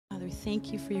we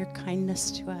thank you for your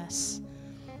kindness to us,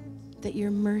 that your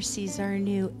mercies are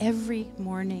new every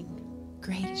morning.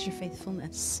 Great is your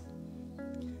faithfulness.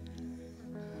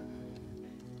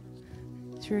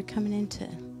 As we were coming into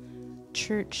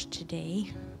church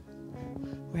today,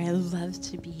 where I love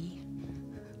to be,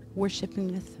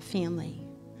 worshiping with the family,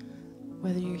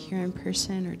 whether you're here in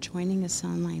person or joining us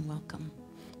online, welcome.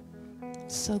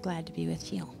 So glad to be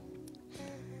with you.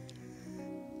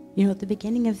 You know, at the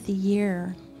beginning of the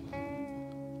year,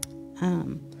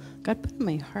 God put in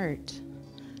my heart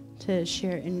to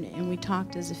share, and we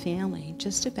talked as a family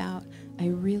just about, I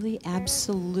really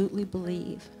absolutely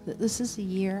believe that this is the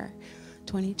year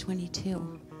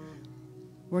 2022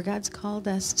 where God's called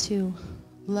us to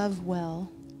love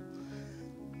well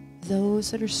those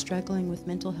that are struggling with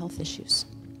mental health issues.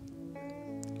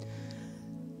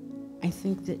 I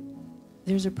think that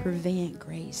there's a prevalent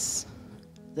grace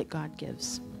that God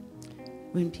gives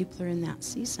when people are in that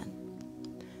season.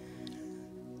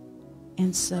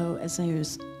 And so as I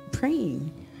was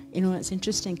praying, you know, it's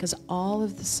interesting because all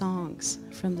of the songs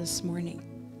from this morning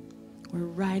were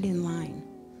right in line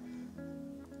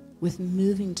with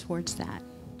moving towards that.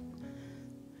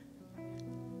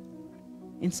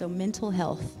 And so mental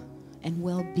health and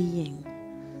well-being,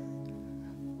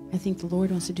 I think the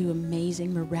Lord wants to do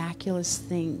amazing, miraculous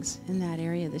things in that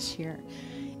area this year.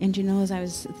 And you know, as I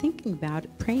was thinking about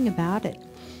it, praying about it,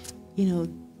 you know,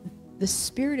 the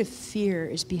spirit of fear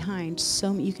is behind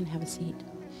so many. You can have a seat.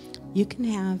 You can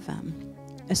have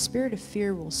a spirit of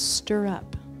fear will stir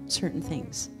up certain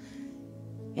things,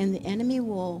 and the enemy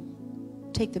will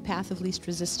take the path of least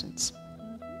resistance.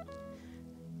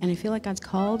 And I feel like God's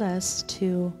called us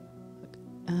to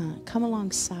come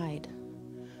alongside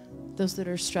those that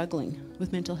are struggling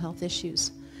with mental health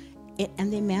issues,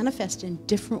 and they manifest in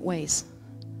different ways.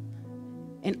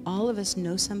 And all of us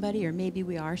know somebody, or maybe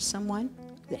we are someone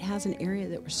that has an area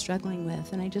that we're struggling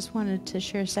with. And I just wanted to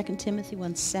share 2 Timothy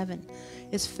 1:7.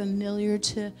 It's familiar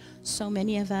to so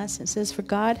many of us. It says, "For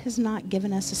God has not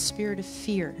given us a spirit of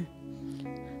fear,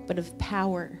 but of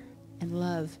power and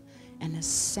love and a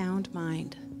sound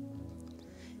mind."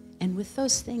 And with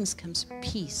those things comes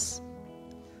peace,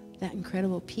 that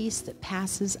incredible peace that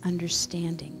passes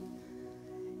understanding.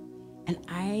 And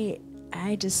I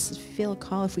just feel a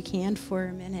call, if we can, for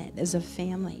a minute as a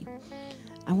family.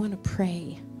 I want to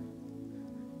pray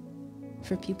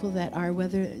for people that are,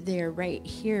 whether they're right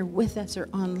here with us or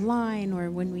online, or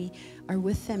when we are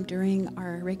with them during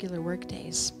our regular work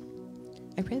days.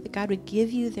 I pray that God would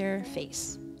give you their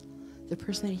face, the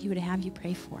person that he would have you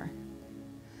pray for.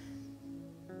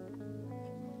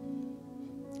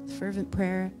 The fervent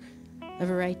prayer of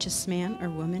a righteous man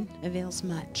or woman avails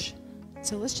much.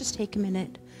 So let's just take a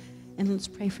minute and let's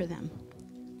pray for them.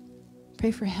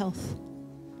 Pray for health,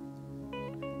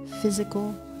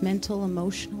 physical, mental,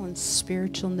 emotional, and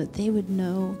spiritual, and that they would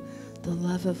know the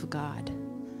love of God.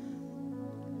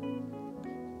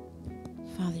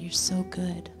 Father, you're so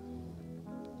good.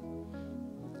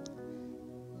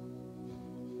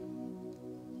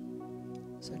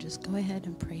 So just go ahead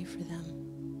and pray for them.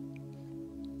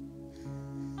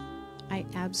 I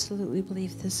absolutely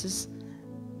believe this is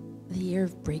the year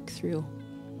of breakthrough.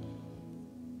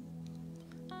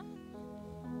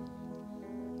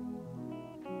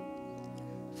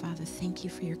 Father, thank you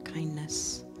for your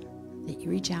kindness, that you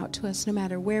reach out to us no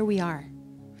matter where we are.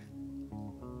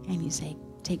 And you say,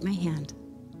 take my hand.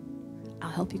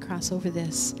 I'll help you cross over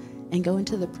this and go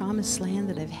into the promised land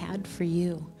that I've had for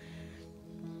you,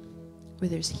 where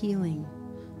there's healing,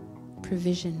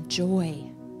 provision, joy.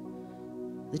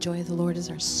 The joy of the Lord is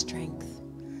our strength.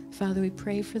 Father, we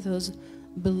pray for those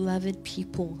beloved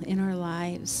people in our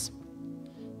lives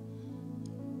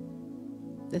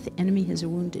that the enemy has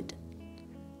wounded.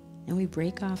 And we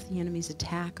break off the enemy's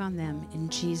attack on them in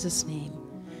Jesus' name.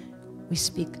 We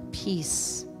speak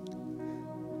peace,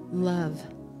 love,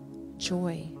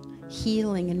 joy,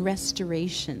 healing, and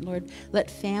restoration. Lord,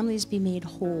 let families be made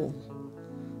whole.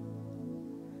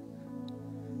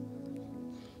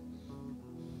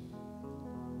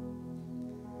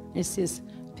 It's this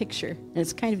picture, and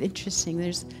it's kind of interesting.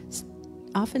 There's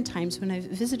oftentimes when I've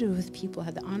visited with people,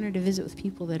 had the honor to visit with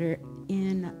people that are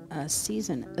in a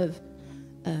season of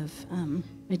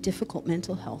a difficult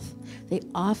mental health, they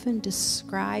often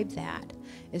describe that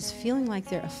as feeling like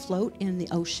they're afloat in the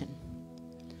ocean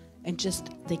and just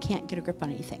they can't get a grip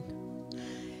on anything,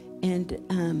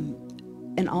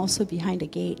 and also behind a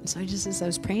gate. And so as I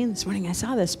was praying this morning, I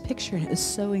saw this picture and it was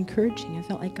so encouraging. I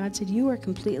felt like God said, you are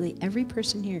completely, every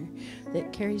person here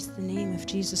that carries the name of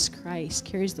Jesus Christ,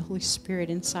 carries the Holy Spirit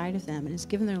inside of them and has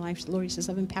given their life to the Lord. He says,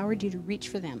 I've empowered you to reach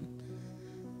for them.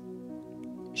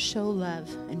 show love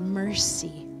and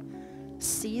mercy.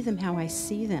 See them how I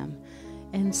see them.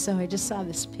 And so I just saw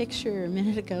this picture a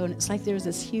minute ago, and it's like there was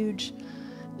this huge,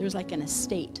 there was like an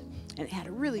estate, and it had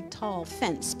a really tall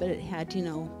fence, but it had,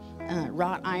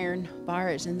 wrought iron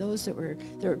bars, and there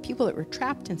were people that were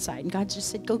trapped inside, and God just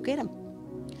said, go get them.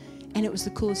 And it was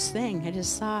the coolest thing. I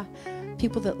just saw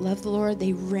people that love the Lord,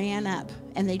 they ran up,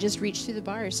 and they just reached through the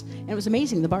bars, and it was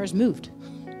amazing. The bars moved.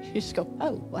 You just go,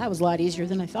 oh, well, that was a lot easier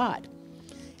than I thought.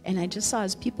 And I just saw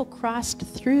as people crossed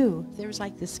through, there was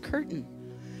like this curtain.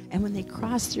 And when they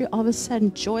crossed through, all of a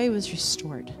sudden, joy was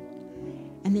restored.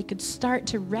 And they could start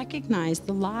to recognize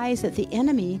the lies that the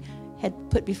enemy had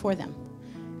put before them.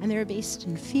 And they were based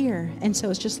in fear. And so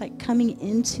it's just like coming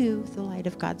into the light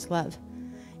of God's love.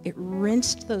 It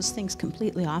rinsed those things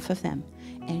completely off of them.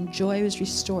 And joy was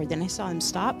restored. Then I saw them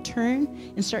stop,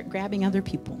 turn, and start grabbing other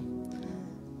people.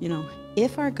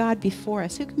 If our God be for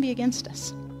us, who can be against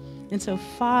us? And so,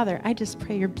 Father, I just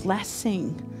pray your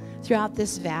blessing throughout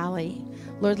this valley.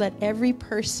 Lord, let every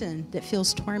person that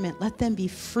feels torment, let them be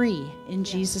free in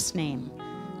Jesus' name.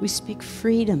 We speak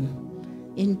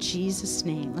freedom in Jesus'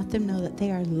 name. Let them know that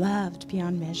they are loved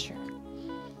beyond measure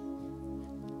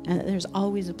and that there's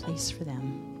always a place for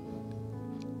them.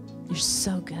 You're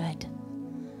so good,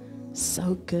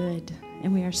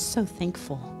 and we are so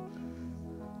thankful.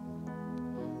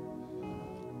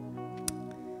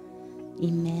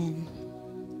 Amen.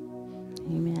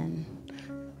 Amen.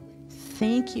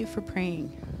 Thank you for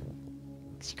praying.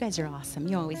 You guys are awesome.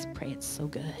 You always pray. It's so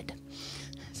good.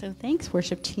 So thanks,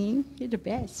 worship team. You're the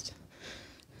best.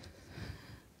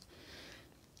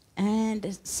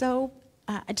 And so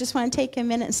I just want to take a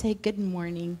minute and say good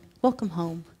morning. Welcome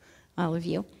home, all of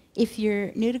you. If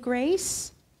you're new to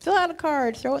Grace, fill out a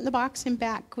card. Throw it in the box in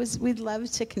back. We'd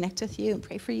love to connect with you and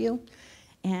pray for you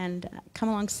and come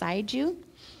alongside you.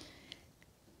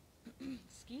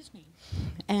 Excuse me.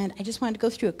 And I just wanted to go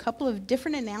through a couple of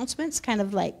different announcements, kind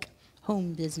of like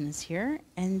home business here.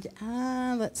 And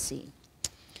let's see.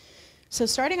 So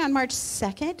starting on March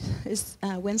 2nd, is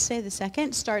Wednesday the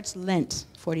 2nd, starts Lent,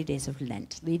 40 days of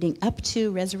Lent, leading up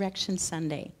to Resurrection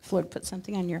Sunday. If the Lord put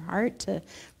something on your heart to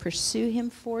pursue him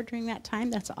for during that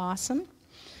time, that's awesome.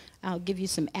 I'll give you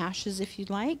some ashes if you'd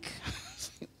like.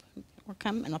 Or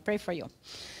come and I'll pray for you.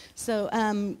 So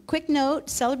quick note,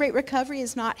 Celebrate Recovery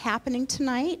is not happening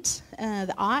tonight.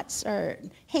 The Otts are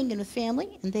hanging with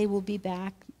family, and they will be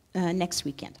back next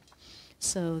weekend.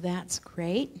 So that's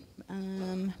great.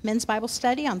 Men's Bible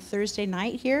study on Thursday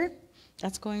night here.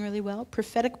 That's going really well.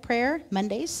 Prophetic prayer,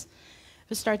 Mondays.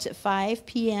 It starts at 5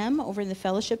 p.m. over in the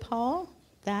fellowship hall.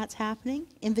 That's happening.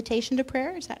 Invitation to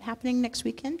prayer, is that happening next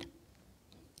weekend?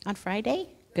 On Friday?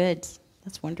 Good.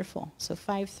 That's wonderful. So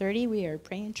 5:30, we are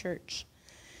praying church.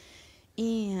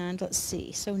 And let's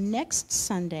see, so next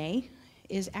Sunday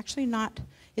is actually not,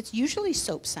 it's usually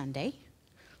Soap Sunday,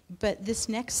 but this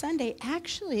next Sunday,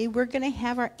 actually, we're going to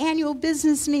have our annual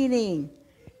business meeting.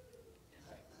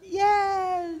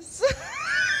 Yes!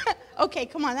 Okay,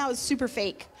 come on, that was super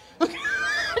fake.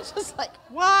 Just like,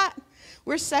 what?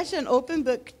 We're such an open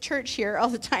book church here all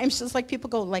the time. It's just like people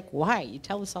go like, why? You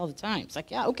tell us all the time. It's like,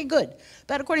 yeah, okay, good.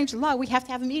 But according to law, we have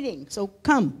to have a meeting, so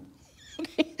come.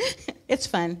 It's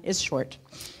fun. It's short.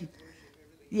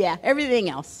 Yeah, everything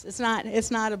else. It's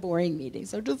not a boring meeting.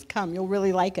 So just come. You'll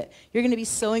really like it. You're going to be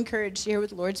so encouraged to hear what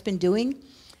the Lord's been doing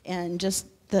and just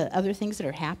the other things that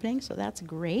are happening. So that's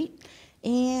great.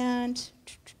 And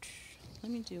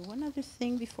let me do one other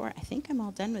thing before. I think I'm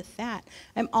all done with that.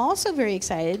 I'm also very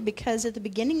excited because at the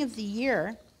beginning of the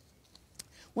year,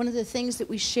 one of the things that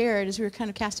we shared as we were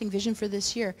kind of casting vision for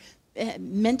this year,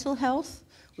 mental health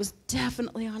was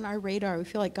definitely on our radar. We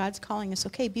feel like God's calling us,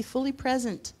 okay, be fully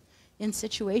present in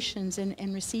situations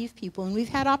and receive people. And we've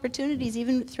had opportunities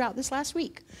even throughout this last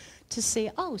week to say,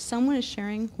 oh, someone is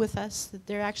sharing with us that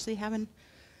they're actually having,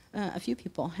 a few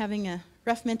people having a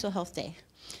rough mental health day.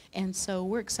 And so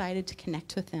we're excited to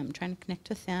connect with them, trying to connect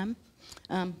with them.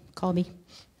 Call me.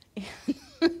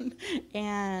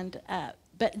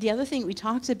 But the other thing we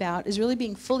talked about is really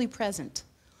being fully present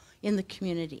in the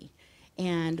community.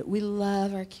 And we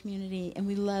love our community, and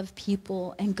we love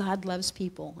people, and God loves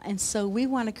people. And so we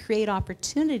want to create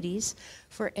opportunities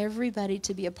for everybody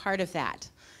to be a part of that.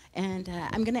 And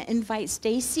I'm going to invite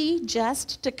Stacy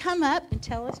just to come up and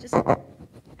tell us.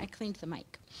 I cleaned the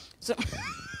mic. So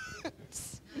not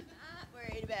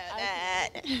worried about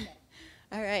that.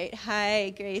 All right.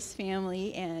 Hi, Grace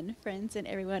family and friends and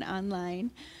everyone online.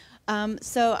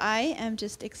 So I am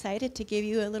just excited to give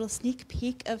you a little sneak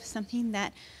peek of something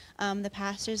that the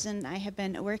pastors and I have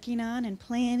been working on and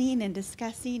planning and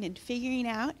discussing and figuring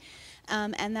out.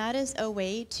 And that is a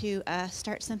way to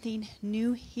start something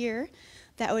new here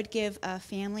that would give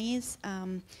families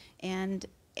and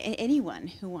anyone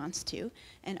who wants to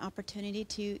an opportunity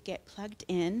to get plugged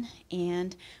in.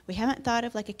 And we haven't thought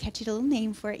of like a catchy little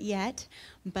name for it yet,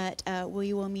 but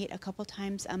we will meet a couple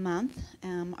times a month.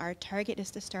 Our target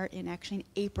is to start in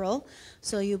April,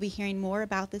 so you'll be hearing more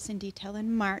about this in detail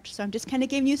in March. So I'm just kind of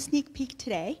giving you a sneak peek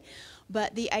today.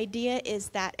 But the idea is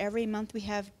that every month we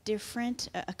have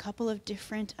a couple of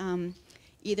different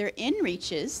either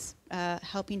in-reaches,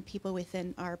 helping people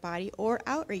within our body, or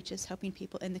outreaches, helping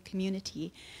people in the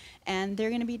community. And they're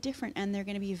going to be different, and they're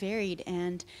going to be varied.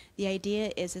 And the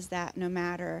idea is that no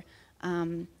matter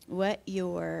what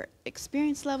your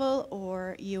experience level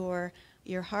or your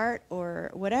heart or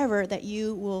whatever, that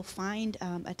you will find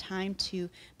a time to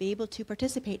be able to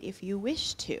participate if you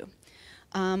wish to.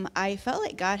 I felt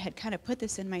like God had kind of put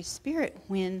this in my spirit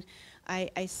when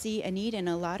I see a need in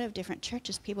a lot of different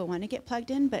churches. People want to get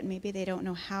plugged in, but maybe they don't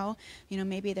know how.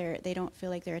 Maybe they don't feel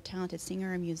like they're a talented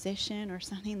singer or musician or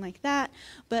something like that,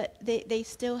 but they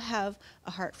still have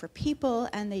a heart for people,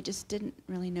 and they just didn't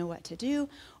really know what to do.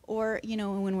 Or,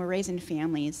 when we're raising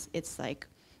families, it's like,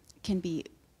 can be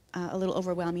a little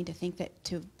overwhelming to think that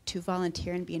to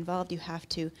volunteer and be involved, you have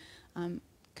to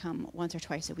come once or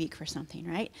twice a week for something,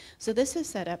 right? So this is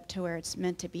set up to where it's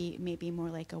meant to be maybe more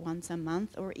like a once a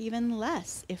month, or even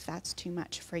less if that's too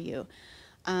much for you.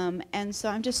 And so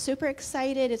I'm just super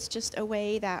excited. It's just a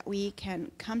way that we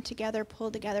can come together, pull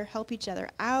together, help each other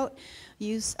out,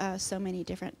 use so many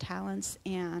different talents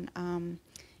and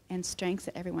strengths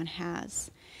that everyone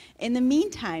has. In the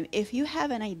meantime, if you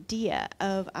have an idea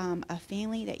of a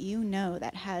family that you know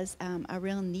that has a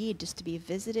real need just to be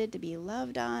visited, to be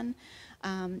loved on,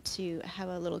 to have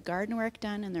a little garden work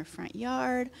done in their front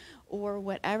yard, or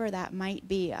whatever that might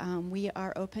be, we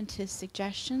are open to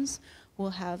suggestions. We'll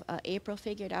have April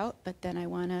figured out, but then I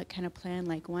want to kind of plan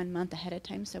like 1 month ahead of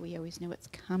time so we always know what's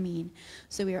coming.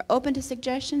 So we are open to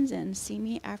suggestions, and see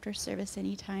me after service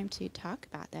anytime to talk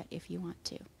about that if you want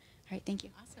to. All right, thank you.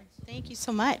 Awesome. Thank you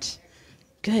so much.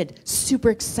 Good. Super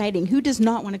exciting. Who does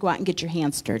not want to go out and get your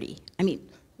hands dirty? I mean,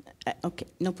 okay,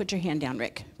 no, put your hand down,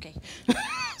 Rick. Okay.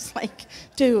 It's like,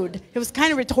 dude, it was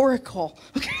kind of rhetorical.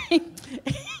 Okay.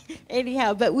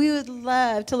 Anyhow, but we would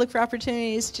love to look for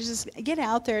opportunities to just get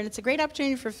out there, and it's a great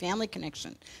opportunity for family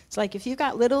connection. It's like if you've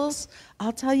got littles,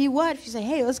 I'll tell you what, if you say,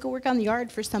 hey, let's go work on the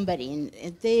yard for somebody,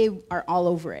 and they are all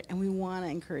over it, and we want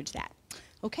to encourage that.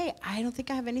 Okay, I don't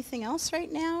think I have anything else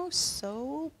right now,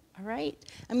 so, all right.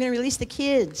 I'm going to release the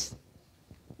kids.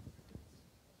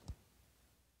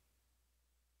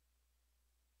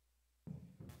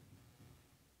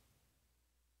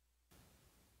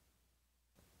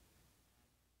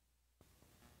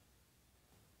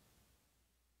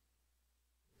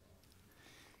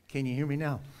 Can you hear me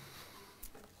now?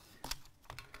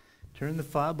 Turn the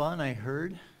fob on, I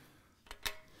heard.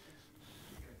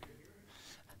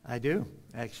 I do,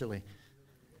 actually.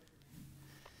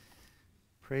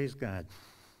 Praise God.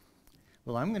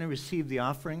 Well, I'm going to receive the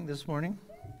offering this morning.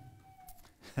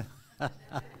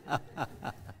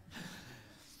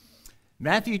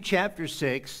 Matthew chapter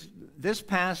 6, this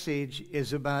passage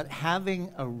is about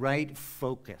having a right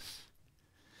focus.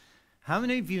 How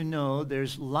many of you know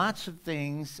there's lots of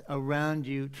things around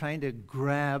you trying to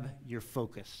grab your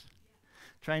focus,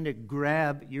 trying to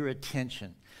grab your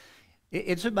attention?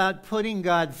 It's about putting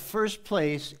God first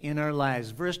place in our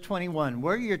lives. Verse 21,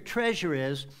 where your treasure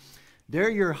is, there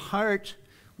your heart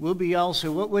will be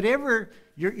also. Whatever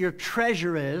your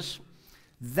treasure is,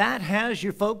 that has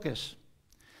your focus.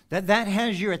 That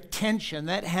has your attention.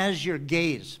 That has your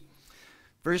gaze.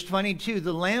 Verse 22,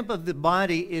 the lamp of the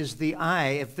body is the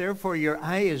eye. If therefore your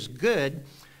eye is good,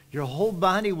 your whole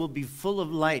body will be full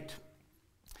of light.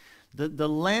 The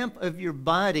lamp of your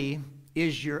body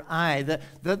is your eye.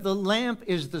 The lamp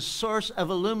is the source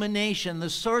of illumination. The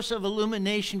source of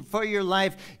illumination for your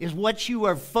life is what you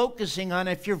are focusing on.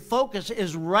 If your focus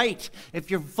is right, if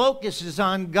your focus is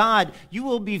on God, you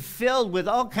will be filled with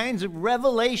all kinds of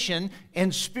revelation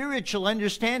and spiritual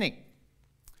understanding.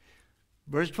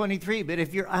 Verse 23, but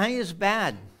if your eye is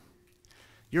bad,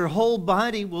 your whole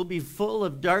body will be full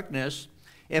of darkness.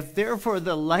 If therefore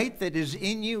the light that is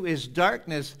in you is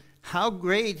darkness, how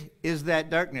great is that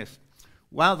darkness?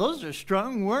 Wow, those are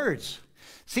strong words.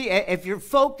 See, if your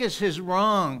focus is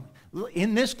wrong,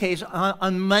 in this case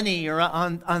on money or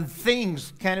on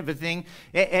things kind of a thing,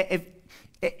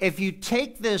 if you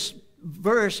take this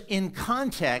verse in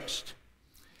context,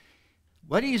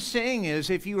 what he's saying is,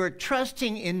 if you are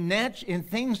trusting in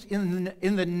things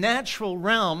in the natural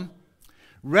realm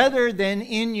rather than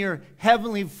in your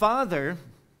heavenly Father,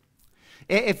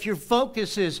 If your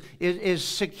focus is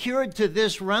secured to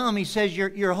this realm, he says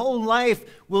your whole life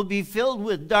will be filled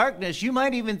with darkness. You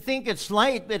might even think it's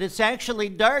light, but it's actually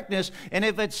darkness. And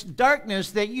if it's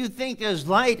darkness that you think is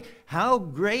light, how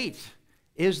great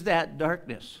is that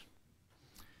darkness?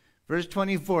 Verse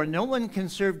 24, no one can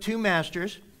serve two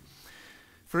masters,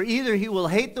 for either he will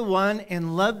hate the one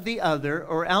and love the other,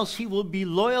 or else he will be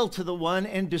loyal to the one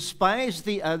and despise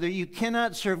the other. You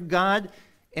cannot serve God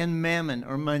and mammon,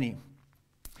 or money.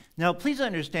 Now, please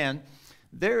understand,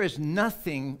 there is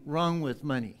nothing wrong with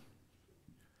money.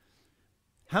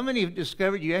 How many have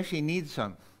discovered you actually need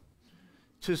some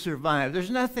to survive?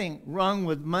 There's nothing wrong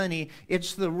with money.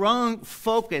 It's the wrong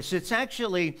focus. It's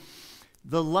actually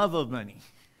the love of money.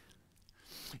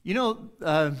 You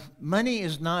know, money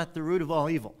is not the root of all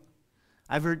evil.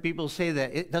 I've heard people say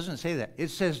that. It doesn't say that. It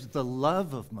says the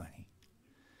love of money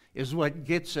is what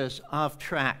gets us off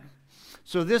track.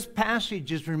 So this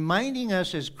passage is reminding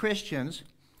us as Christians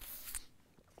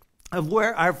of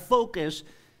where our focus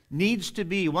needs to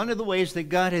be. One of the ways that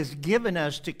God has given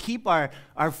us to keep our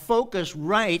focus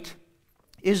right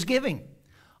is giving.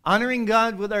 Honoring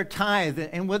God with our tithe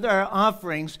and with our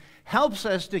offerings helps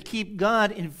us to keep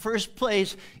God in first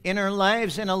place in our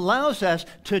lives and allows us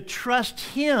to trust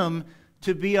Him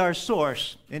to be our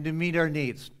source and to meet our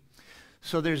needs.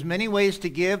 So there's many ways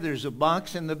to give. There's a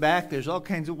box in the back. There's all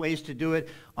kinds of ways to do it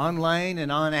online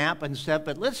and on app and stuff.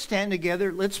 But let's stand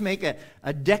together. Let's make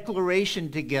a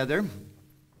declaration together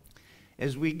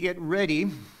as we get ready.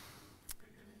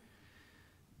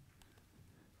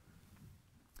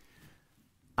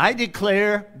 I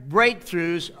declare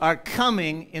breakthroughs are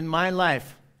coming in my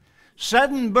life.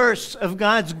 Sudden bursts of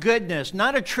God's goodness,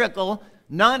 not a trickle,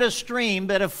 not a stream,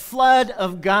 but a flood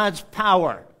of God's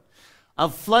power. A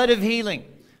flood of healing,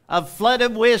 a flood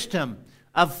of wisdom,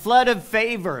 a flood of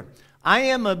favor. I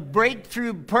am a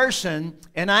breakthrough person,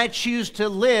 and I choose to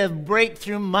live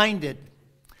breakthrough-minded.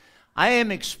 I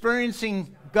am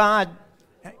experiencing God,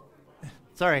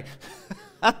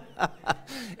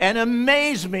 and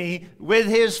amaze me with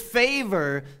His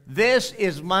favor. This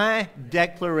is my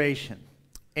declaration.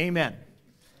 Amen.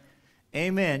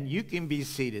 Amen. You can be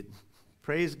seated.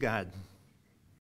 Praise God.